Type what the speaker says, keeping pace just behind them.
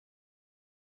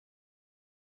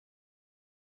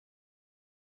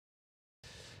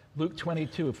Luke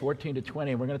 22, 14 to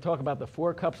 20. And we're going to talk about the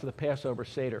 4 cups of the Passover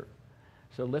Seder.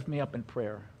 So lift me up in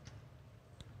prayer,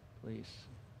 please.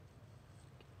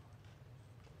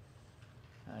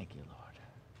 Thank you, Lord.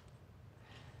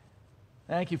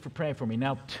 Thank you for praying for me.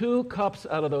 Now, 2 cups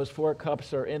out of those 4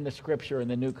 cups are in the Scripture in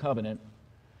the New Covenant.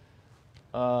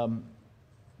 The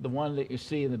one that you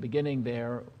see in the beginning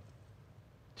there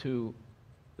to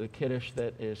the Kiddush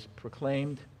that is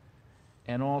proclaimed,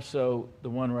 and also the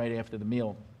one right after the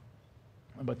meal.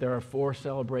 But there are 4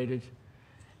 celebrated,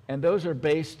 and those are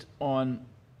based on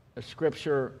a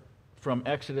Scripture from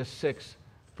Exodus 6,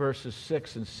 verses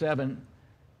 6 and 7.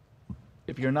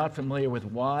 If you're not familiar with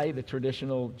why the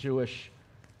traditional Jewish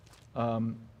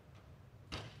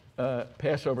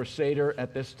Passover Seder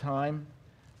at this time,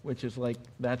 which is like,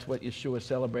 that's what Yeshua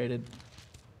celebrated,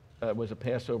 was a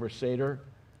Passover Seder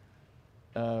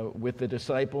with the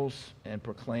disciples and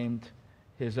proclaimed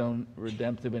his own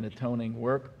redemptive and atoning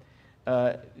work.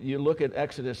 You look at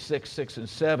Exodus 6, 6 and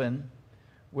 7,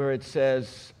 where it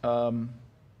says,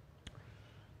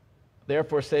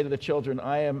 therefore say to the children,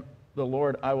 I am the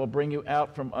Lord, I will bring you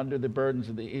out from under the burdens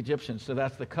of the Egyptians. So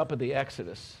that's the cup of the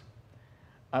Exodus.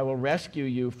 I will rescue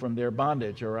you from their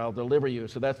bondage, or I'll deliver you.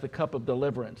 So that's the cup of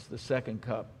deliverance, the second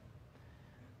cup.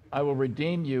 I will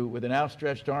redeem you with an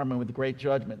outstretched arm and with great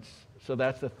judgments. So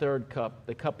that's the third cup,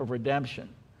 the cup of redemption,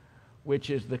 which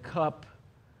is the cup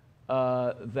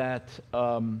that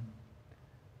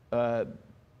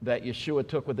Yeshua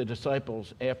took with the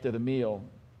disciples after the meal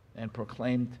and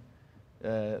proclaimed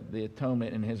the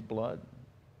atonement in his blood.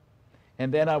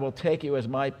 And then I will take you as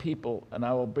my people, and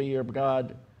I will be your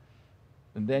God.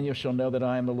 And then you shall know that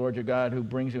I am the Lord your God, who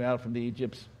brings you out from the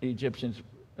Egyptians,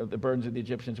 the burdens of the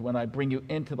Egyptians, when I bring you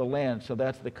into the land. So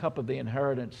that's the cup of the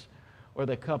inheritance, or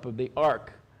the cup of the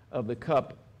ark of the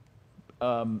cup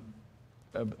of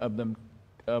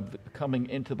coming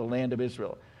into the land of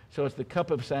Israel. So it's the cup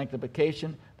of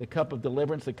sanctification, the cup of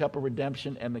deliverance, the cup of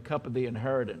redemption, and the cup of the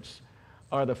inheritance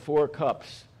are the 4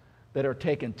 cups that are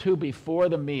taken, 2 before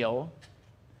the meal,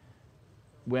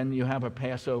 when you have a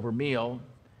Passover meal,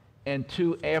 and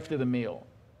 2 after the meal.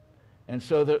 And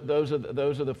so those are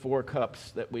the 4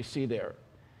 cups that we see there.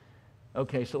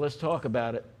 Okay, so let's talk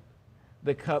about it.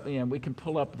 The cup, we can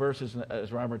pull up verses,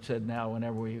 as Robert said now,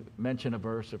 whenever we mention a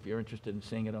verse, if you're interested in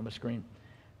seeing it on the screen,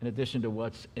 in addition to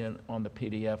what's on the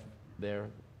PDF there.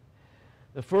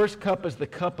 The first cup is the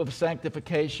cup of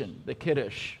sanctification, the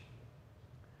Kiddush.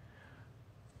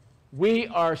 We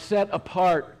are set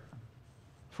apart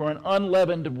for an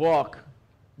unleavened walk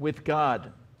with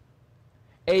God,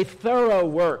 a thorough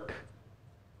work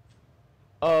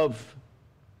of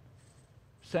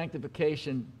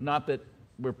sanctification, not that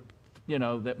we're,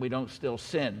 that we don't still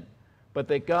sin, but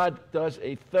that God does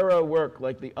a thorough work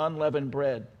like the unleavened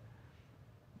bread.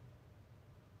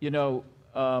 I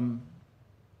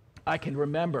can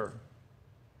remember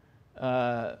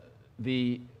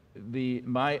the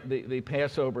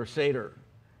Passover Seder,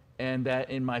 and that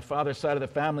in my father's side of the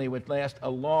family would last a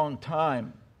long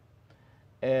time.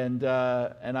 And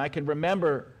I can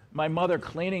remember my mother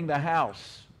cleaning the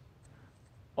house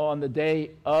on the day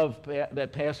of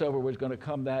that Passover was going to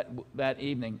come that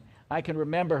evening. I can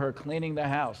remember her cleaning the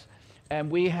house. And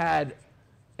we had,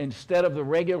 instead of the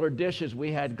regular dishes,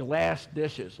 we had glass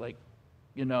dishes,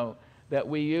 that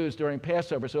we used during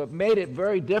Passover. So it made it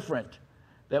very different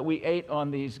that we ate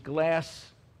on these glass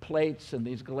plates and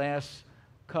these glass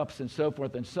cups and so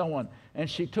forth and so on. And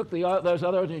she took those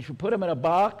others and she put them in a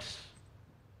box,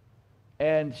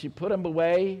 and she put them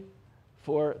away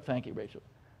for, thank you, Rachel.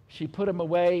 She put them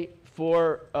away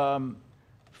for the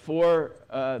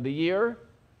year,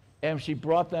 and she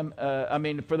brought them,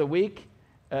 for the week,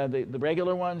 the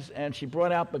regular ones, and she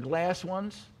brought out the glass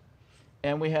ones,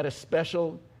 and we had a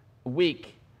special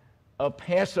week of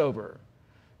Passover.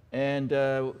 And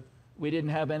we didn't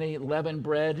have any leavened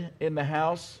bread in the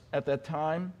house at that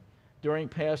time during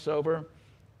Passover,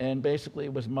 and basically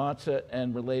it was matzah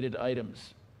and related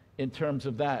items in terms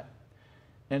of that.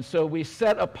 And so we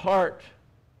set apart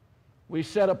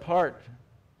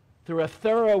through a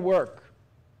thorough work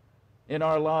in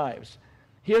our lives.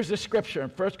 Here's the scripture in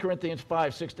 1 Corinthians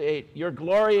 5, 6 to 8. Your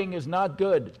glorying is not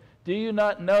good. Do you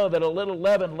not know that a little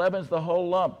leaven leavens the whole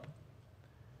lump?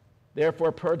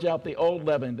 Therefore purge out the old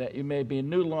leaven, that you may be a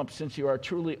new lump, since you are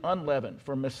truly unleavened.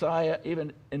 For Messiah,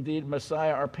 even indeed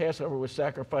Messiah, our Passover, was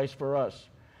sacrificed for us.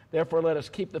 Therefore let us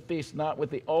keep the feast not with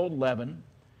the old leaven,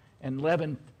 and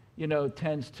leaven,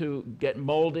 tends to get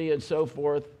moldy and so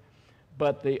forth,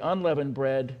 but the unleavened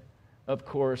bread, of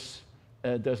course,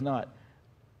 does not.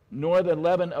 Nor the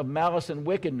leaven of malice and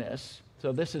wickedness.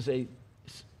 So this is a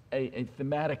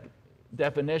thematic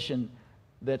definition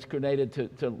that's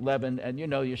connected to leaven. And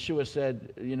Yeshua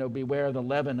said, beware of the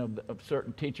leaven of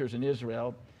certain teachers in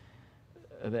Israel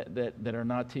that are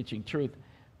not teaching truth.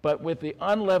 But with the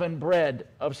unleavened bread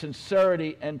of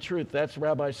sincerity and truth. That's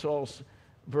Rabbi Saul's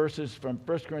verses from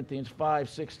 1 Corinthians 5,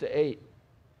 6 to 8.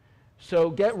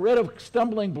 So get rid of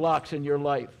stumbling blocks in your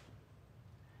life.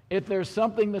 If there's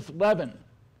something that's leavened,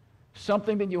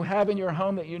 something that you have in your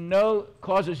home that you know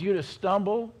causes you to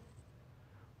stumble,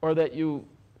 or that you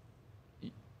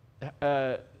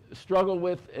struggle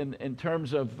with in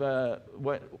terms of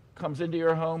what comes into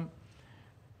your home,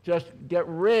 just get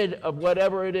rid of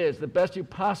whatever it is the best you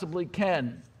possibly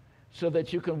can so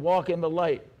that you can walk in the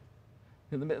light.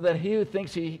 That he who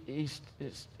thinks he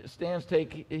stands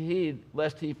take heed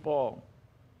lest he fall.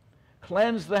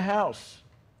 Cleanse the house.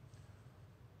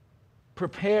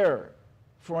 Prepare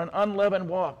for an unleavened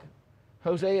walk.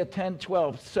 Hosea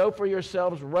 10:12. Sow for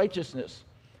yourselves righteousness.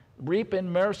 Reap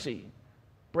in mercy.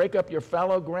 Break up your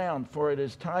fallow ground, for it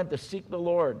is time to seek the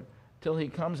Lord till he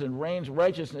comes and rains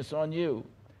righteousness on you.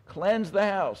 Cleanse the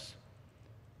house.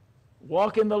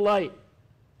 Walk in the light.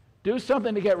 Do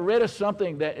something to get rid of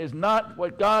something that is not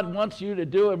what God wants you to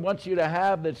do and wants you to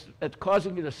have, that's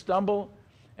causing you to stumble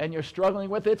and you're struggling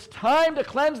with. It's time to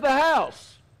cleanse the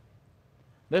house.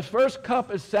 The first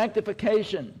cup is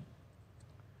sanctification.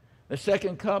 The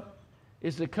second cup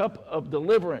is the cup of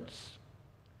deliverance.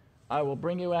 I will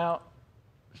bring you out,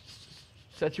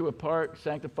 set you apart,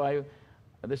 sanctify you.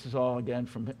 This is all again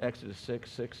from Exodus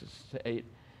 6 to 8.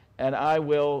 And I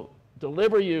will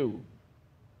deliver you.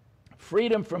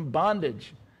 Freedom from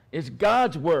bondage is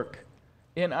God's work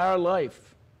in our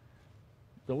life.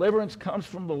 Deliverance comes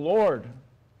from the Lord.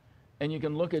 And you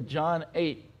can look at John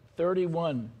 8,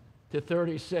 31 to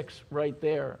 36 right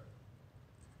there.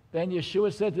 Then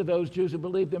Yeshua said to those Jews who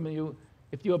believed him,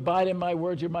 if you abide in my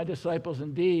words, you're my disciples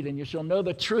indeed, and you shall know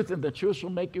the truth, and the truth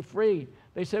shall make you free.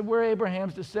 They said, we're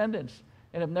Abraham's descendants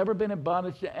and have never been in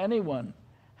bondage to anyone.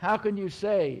 How can you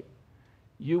say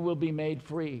you will be made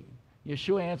free?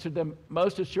 Yeshua answered them,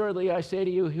 most assuredly I say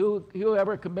to you,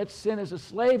 whoever commits sin is a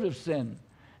slave of sin.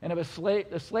 And if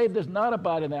a slave does not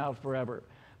abide in the house forever,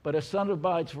 but a son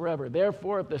abides forever.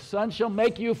 Therefore, if the Son shall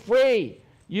make you free,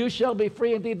 you shall be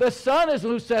free indeed. The Son is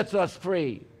who sets us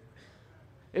free.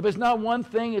 If it's not one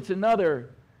thing, it's another.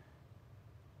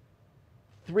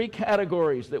 Three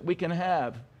categories that we can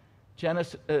have.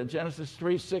 Genesis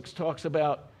 3:6 talks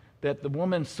about that the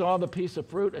woman saw the piece of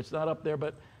fruit. It's not up there,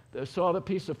 but saw the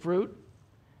piece of fruit,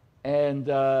 and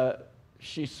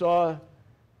she saw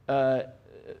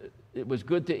it was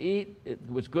good to eat, it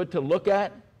was good to look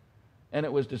at, and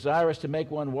it was desirous to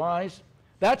make one wise.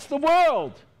 That's the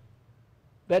world.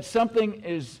 That something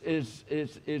is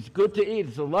good to eat.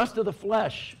 It's the lust of the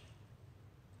flesh.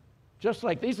 Just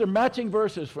like these are matching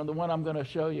verses from the one I'm going to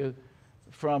show you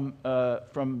from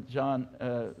John,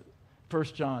 1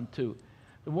 John 2.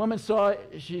 The woman saw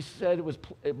it, she said it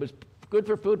was good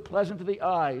for food, pleasant to the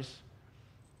eyes,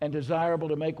 and desirable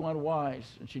to make one wise.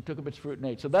 And she took up its fruit and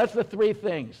ate. So that's the three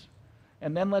things.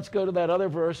 And then let's go to that other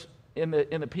verse in the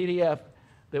PDF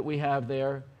that we have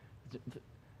there.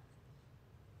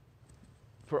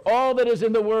 For all that is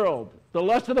in the world, the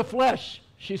lust of the flesh,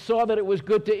 she saw that it was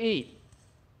good to eat.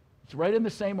 It's right in the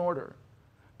same order.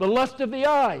 The lust of the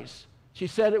eyes, she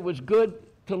said it was good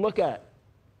to look at.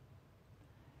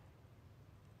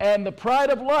 And the pride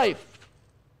of life,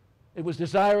 it was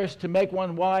desirous to make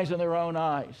one wise in their own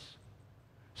eyes.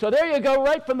 So there you go,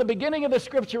 right from the beginning of the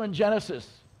scripture in Genesis,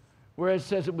 where it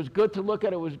says it was good to look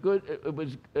at, it was good to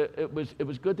eat, it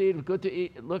was good to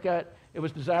eat, look at, it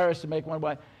was desirous to make one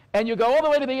wise. And you go all the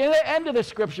way to the end of the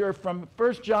scripture from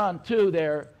 1 John 2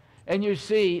 there, and you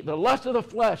see the lust of the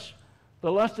flesh,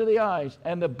 the lust of the eyes,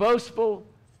 and the boastful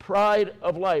pride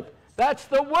of life. That's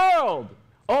the world.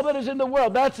 All that is in the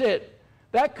world, that's it.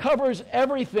 That covers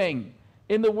everything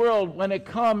in the world when it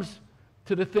comes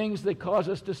to the things that cause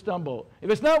us to stumble. If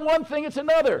it's not one thing, it's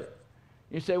another.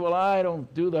 You say, well, I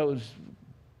don't do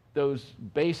those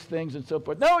base things and so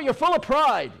forth. No, you're full of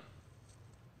pride.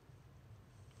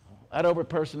 That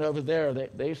person over there,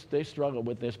 they struggle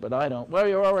with this, but I don't. Well,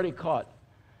 you're already caught.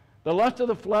 The lust of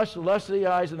the flesh, the lust of the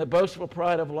eyes, and the boastful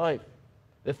pride of life.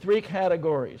 The three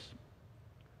categories.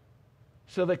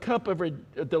 So the cup of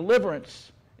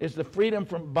deliverance is the freedom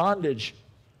from bondage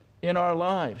in our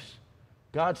lives.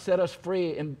 God set us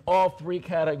free in all three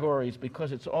categories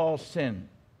because it's all sin.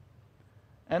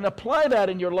 And apply that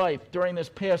in your life during this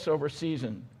Passover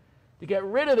season to get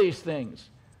rid of these things.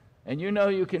 And you know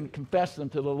you can confess them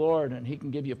to the Lord and he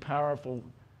can give you powerful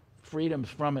freedoms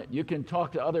from it. You can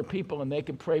talk to other people and they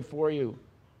can pray for you.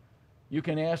 You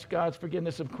can ask God's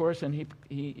forgiveness, of course, and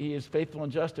he is faithful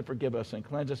and just to forgive us and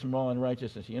cleanse us from all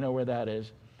unrighteousness. You know where that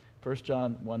is. 1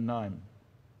 John 1:9.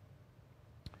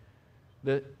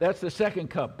 That's the second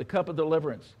cup, the cup of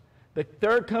deliverance. The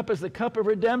third cup is the cup of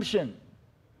redemption.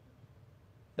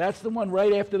 That's the one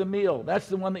right after the meal. That's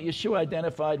the one that Yeshua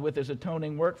identified with his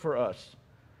atoning work for us.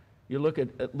 You look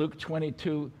at Luke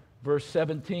 22, verse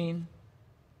 17,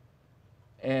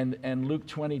 and Luke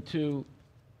 22,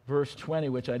 verse 20,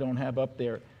 which I don't have up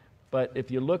there. But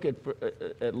if you look at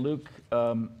Luke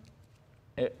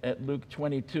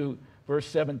 22, verse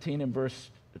 17 and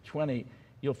verse 20,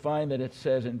 you'll find that it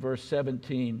says in verse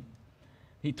 17,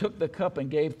 he took the cup and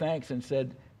gave thanks and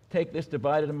said, "Take this,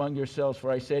 divide it among yourselves,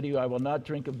 for I say to you, I will not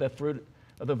drink of the fruit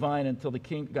of the vine until the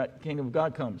kingdom of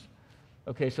God comes."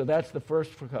 Okay, so that's the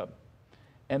first cup.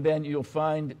 And then you'll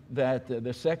find that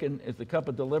the second is the cup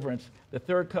of deliverance. The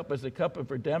third cup is the cup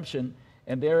of redemption.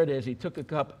 And there it is. He took a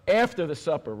cup after the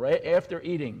supper, right after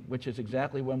eating, which is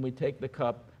exactly when we take the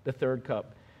cup, the third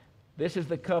cup. This is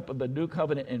the cup of the new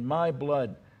covenant in my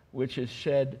blood, which is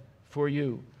shed for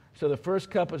you. So the first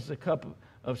cup is the cup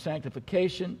of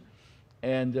sanctification.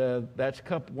 And that's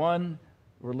cup 1,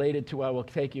 related to I will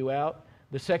take you out.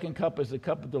 The second cup is the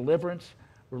cup of deliverance,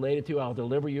 related to I'll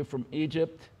deliver you from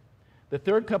Egypt. The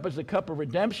third cup is the cup of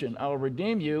redemption. I'll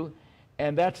redeem you.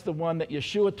 And that's the one that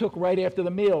Yeshua took right after the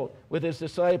meal with his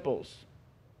disciples.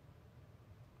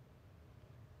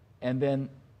 And then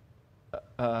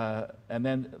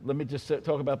let me just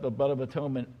talk about the blood of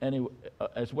atonement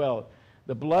as well.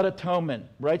 The blood atonement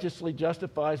righteously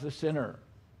justifies the sinner.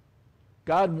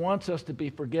 God wants us to be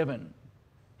forgiven.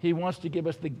 He wants to give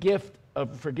us the gift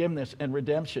of forgiveness and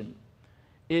redemption.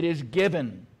 It is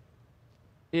given.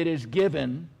 It is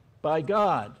given by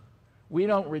God. We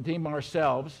don't redeem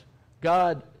ourselves.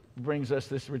 God brings us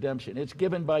this redemption. It's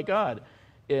given by God.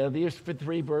 These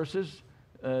 3 verses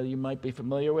you might be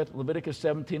familiar with. Leviticus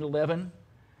 17:11.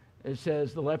 It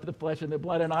says, "The life of the flesh and the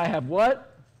blood, and I have"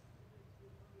 what?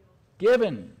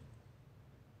 Given.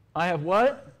 I have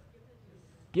what?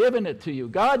 Given it to you.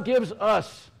 God gives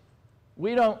us.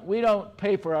 We don't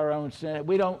pay for our own sin.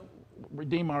 We don't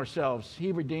redeem ourselves.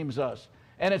 He redeems us.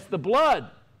 And it's the blood.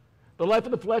 The life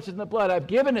of the flesh and the blood. I've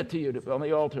given it to you on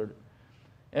the altar.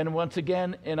 And once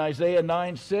again, in Isaiah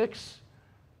 9:6,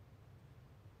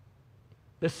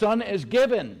 the Son is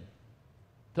given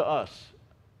to us.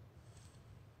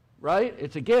 Right?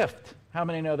 It's a gift. How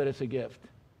many know that it's a gift?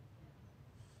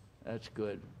 That's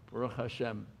good. Baruch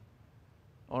Hashem.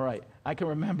 All right. I can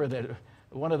remember that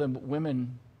one of the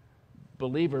women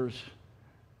believers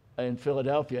in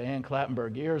Philadelphia, Ann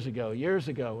Clattenburg, years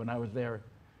ago when I was there,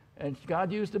 and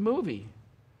God used a movie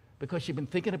because she'd been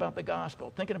thinking about the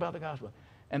gospel.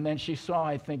 And then she saw,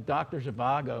 I think, Dr.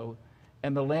 Zhivago,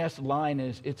 and the last line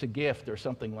is, "It's a gift," or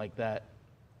something like that.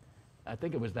 I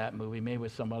think it was that movie, maybe it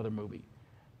was some other movie.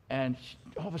 And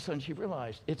all of a sudden she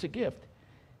realized, it's a gift.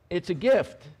 It's a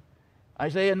gift.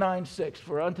 Isaiah 9:6,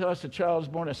 "For unto us a child is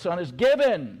born, a son is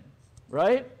given,"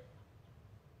 right?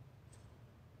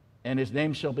 "And his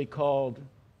name shall be called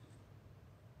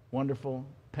Wonderful,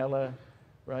 Pella,"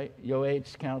 right?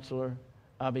 Yoetz, Counselor,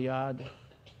 Abiad,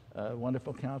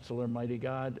 Wonderful Counselor, Mighty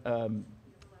God.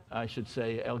 I should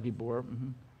say El Gibor,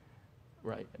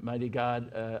 right? Mighty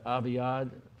God,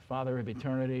 Abiad, Father of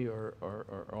Eternity, or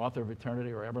Author of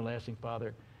Eternity, or Everlasting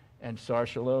Father, and Sar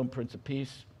Shalom, Prince of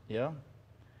Peace. Yeah,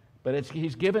 but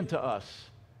he's given to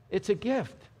us. It's a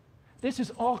gift. This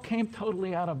all came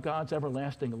totally out of God's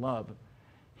everlasting love.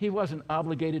 He wasn't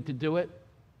obligated to do it.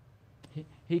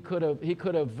 He could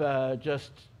have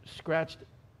just scratched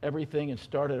everything and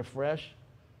started afresh.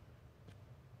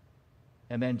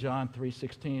 And then John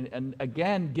 3:16, and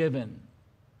again given.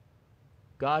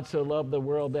 God so loved the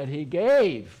world that he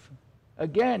gave,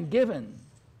 again given,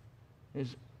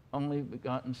 his only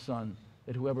begotten Son,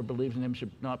 that whoever believes in him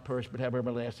should not perish but have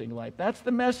everlasting life. That's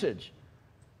the message.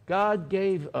 God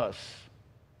gave us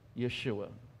Yeshua.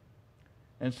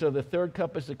 And so the third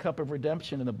cup is the cup of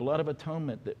redemption and the blood of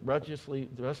atonement that righteously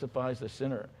justifies the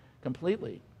sinner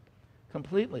completely.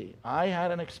 Completely. I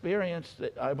had an experience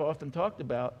that I've often talked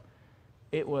about.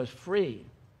 It was free.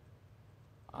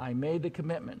 I made the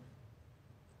commitment.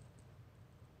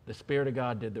 The Spirit of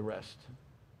God did the rest.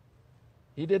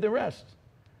 He did the rest.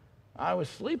 I was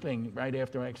sleeping right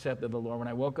after I accepted the Lord. When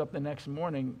I woke up the next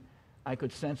morning, I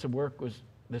could sense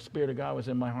the Spirit of God was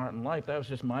in my heart and life. That was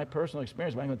just my personal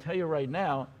experience. But I'm going to tell you right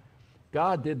now,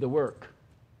 God did the work.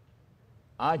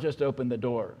 I just opened the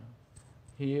door.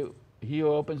 He who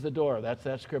opens the door. That's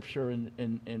that scripture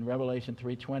in Revelation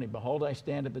 3:20. "Behold, I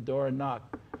stand at the door and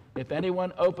knock. If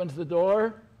anyone opens the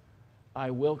door, I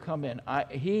will come in.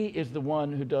 He is the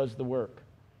one who does the work.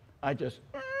 I just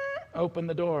open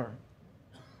the door.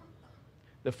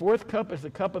 The fourth cup is the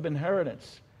cup of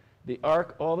inheritance, the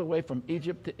ark all the way from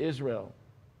Egypt to Israel.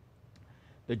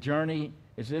 The journey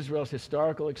is Israel's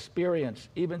historical experience,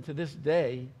 even to this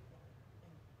day,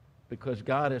 because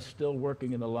God is still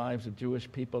working in the lives of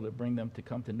Jewish people to bring them to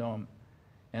come to know him.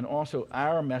 And also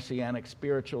our messianic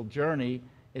spiritual journey,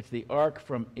 it's the ark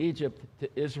from Egypt to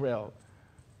Israel,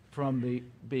 from the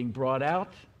being brought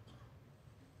out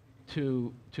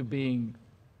to being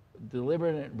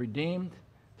delivered and redeemed,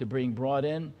 to being brought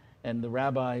in. And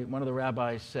one of the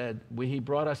rabbis said, he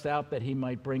brought us out that he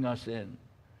might bring us in.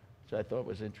 So I thought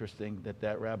was interesting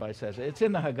that rabbi says. It's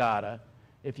in the Haggadah.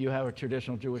 If you have a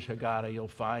traditional Jewish Haggadah, you'll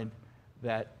find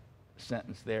that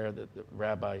sentence there that the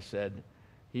rabbi said,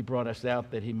 he brought us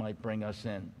out that he might bring us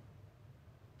in.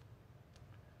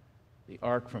 The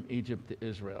ark from Egypt to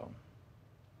Israel.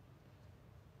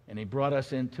 And he brought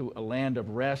us into a land of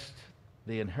rest,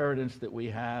 the inheritance that we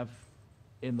have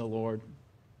in the Lord.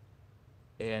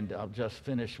 And I'll just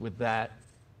finish with that,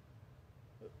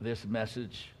 this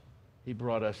message. He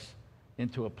brought us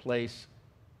into a place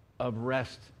of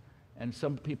rest. And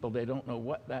some people, they don't know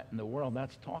what that in the world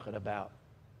that's talking about.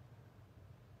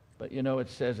 But you know, it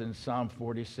says in Psalm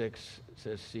 46, it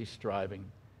says, cease striving,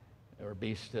 or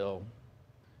be still.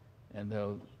 And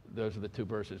those are the two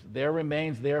verses. There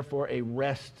remains, therefore, a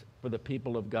rest for the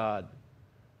people of God.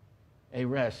 A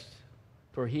rest.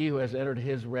 For he who has entered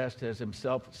his rest has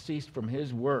himself ceased from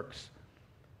his works,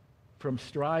 from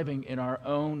striving in our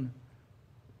own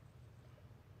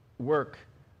work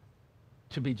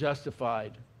to be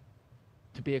justified,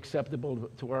 to be acceptable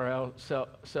to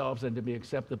ourselves and to be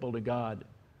acceptable to God,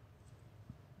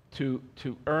 to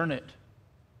earn it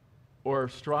or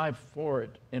strive for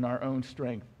it in our own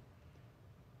strength.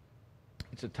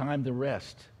 It's a time to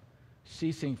rest,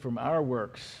 ceasing from our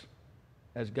works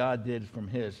as God did from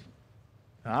his.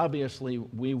 Obviously,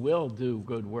 we will do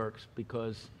good works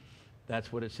because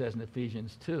that's what it says in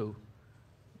Ephesians 2,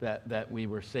 that we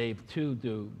were saved to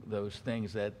do those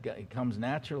things that it comes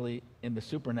naturally in the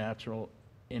supernatural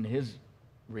in his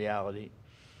reality.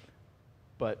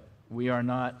 But we are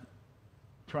not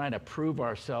trying to prove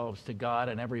ourselves to God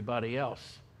and everybody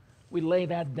else. We lay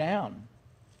that down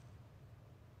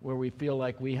where we feel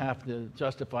like we have to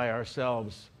justify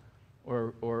ourselves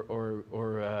or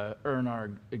earn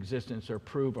our existence or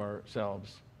prove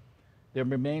ourselves. There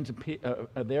remains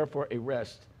therefore a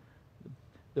rest.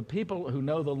 The people who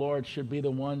know the Lord should be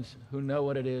the ones who know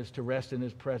what it is to rest in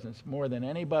his presence more than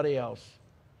anybody else,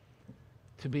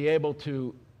 to be able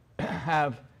to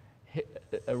have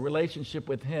a relationship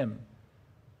with him,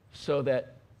 so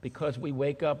that because we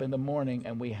wake up in the morning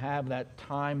and we have that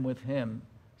time with him,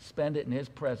 spend it in his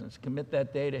presence, commit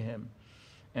that day to him,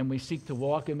 and we seek to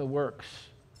walk in the works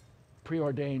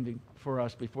preordained for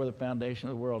us before the foundation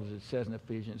of the world, as it says in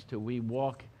Ephesians 2. We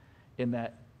walk in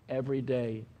that every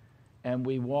day, and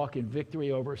we walk in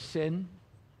victory over sin,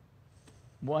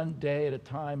 one day at a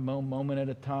time, moment at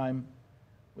a time.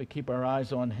 We keep our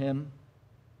eyes on him,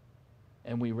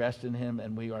 and we rest in him,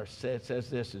 and it says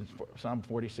this in Psalm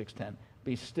 46:10,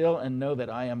 be still and know that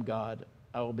I am God.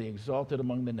 I will be exalted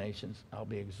among the nations. I'll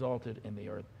be exalted in the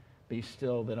earth. Be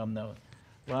still that I'm known.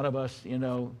 A lot of us,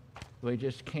 we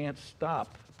just can't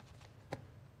stop.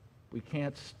 We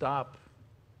can't stop,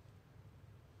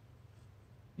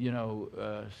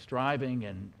 striving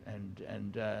and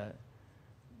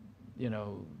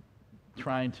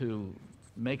trying to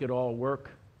make it all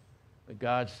work. But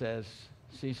God says,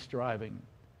 cease striving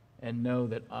and know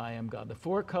that I am God. The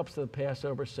four cups of the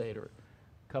Passover Seder,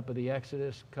 cup of the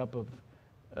Exodus, cup of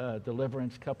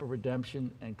deliverance, cup of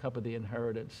redemption, and cup of the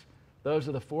inheritance. Those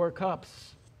are the four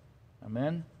cups.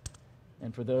 Amen?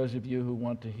 And for those of you who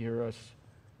want to hear us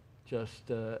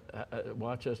just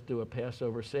watch us do a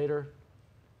Passover Seder,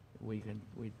 we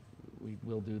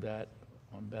will do that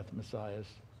on Beth Messiah's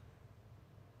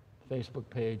Facebook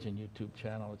page and YouTube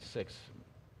channel at 6.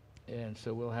 And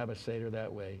so we'll have a Seder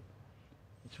that way.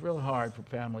 It's real hard for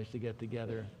families to get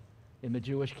together. In the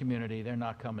Jewish community, they're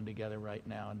not coming together right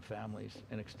now in families,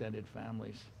 in extended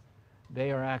families.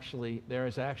 There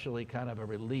is actually kind of a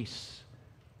release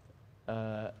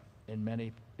in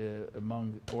many,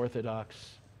 among Orthodox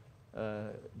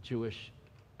Jewish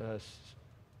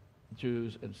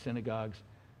Jews and synagogues,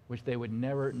 which they would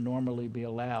never normally be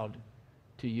allowed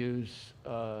to use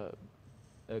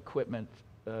equipment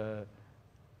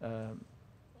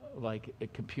like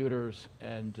computers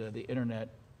and the internet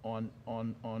on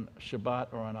Shabbat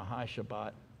or on a high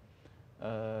Shabbat,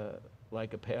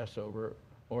 like a Passover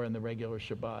or in the regular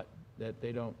Shabbat, that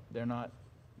they're not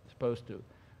supposed to.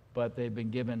 but they've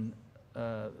been given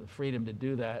freedom to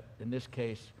do that, in this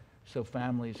case, so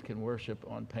families can worship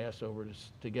on Passover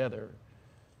together,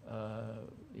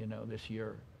 this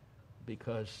year,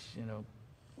 because,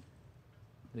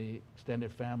 the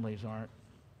extended families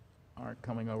aren't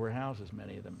coming over houses,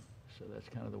 many of them. So that's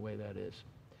kind of the way that is.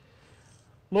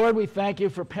 Lord, we thank you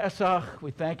for Pesach,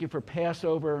 we thank you for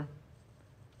Passover,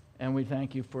 and we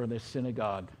thank you for this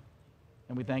synagogue.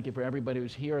 And we thank you for everybody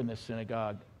who's here in this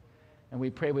synagogue. And we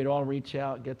pray we'd all reach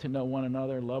out, get to know one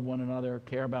another, love one another,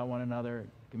 care about one another,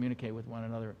 communicate with one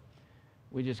another.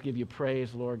 We just give you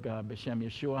praise, Lord God. B'Shem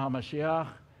Yeshua HaMashiach.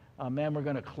 Amen. We're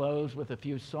going to close with a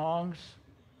few songs.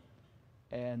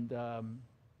 And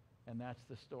that's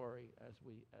the story as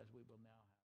we will now.